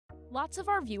Lots of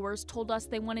our viewers told us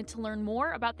they wanted to learn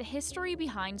more about the history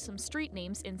behind some street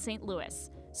names in St. Louis,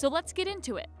 so let's get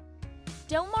into it.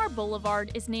 Delmar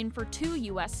Boulevard is named for two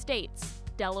U.S. states,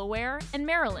 Delaware and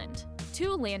Maryland.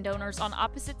 Two landowners on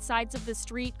opposite sides of the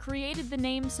street created the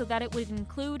name so that it would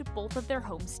include both of their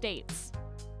home states.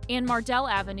 And Mardell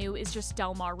Avenue is just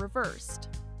Delmar reversed.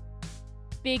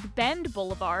 Big Bend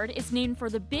Boulevard is named for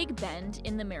the Big Bend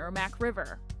in the Merrimack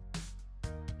River.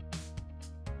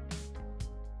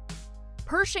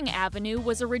 Pershing Avenue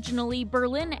was originally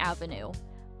Berlin Avenue,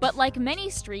 but like many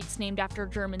streets named after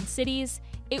German cities,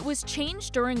 it was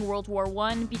changed during World War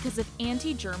I because of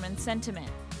anti-German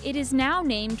sentiment. It is now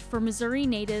named for Missouri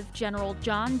native General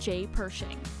John J.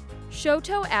 Pershing.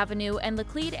 Choteau Avenue and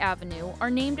Laclede Avenue are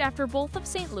named after both of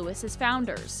St. Louis's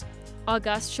founders,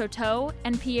 Auguste Choteau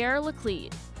and Pierre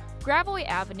Laclede. Gravois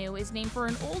Avenue is named for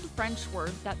an old French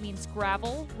word that means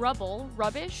gravel, rubble,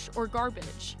 rubbish, or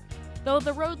garbage, though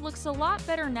the road looks a lot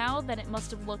better now than it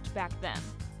must have looked back then.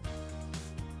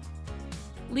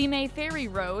 Limay Ferry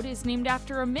Road is named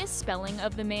after a misspelling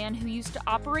of the man who used to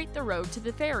operate the road to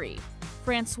the ferry,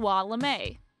 Francois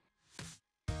Limay.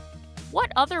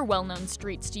 What other well-known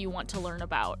streets do you want to learn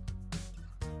about?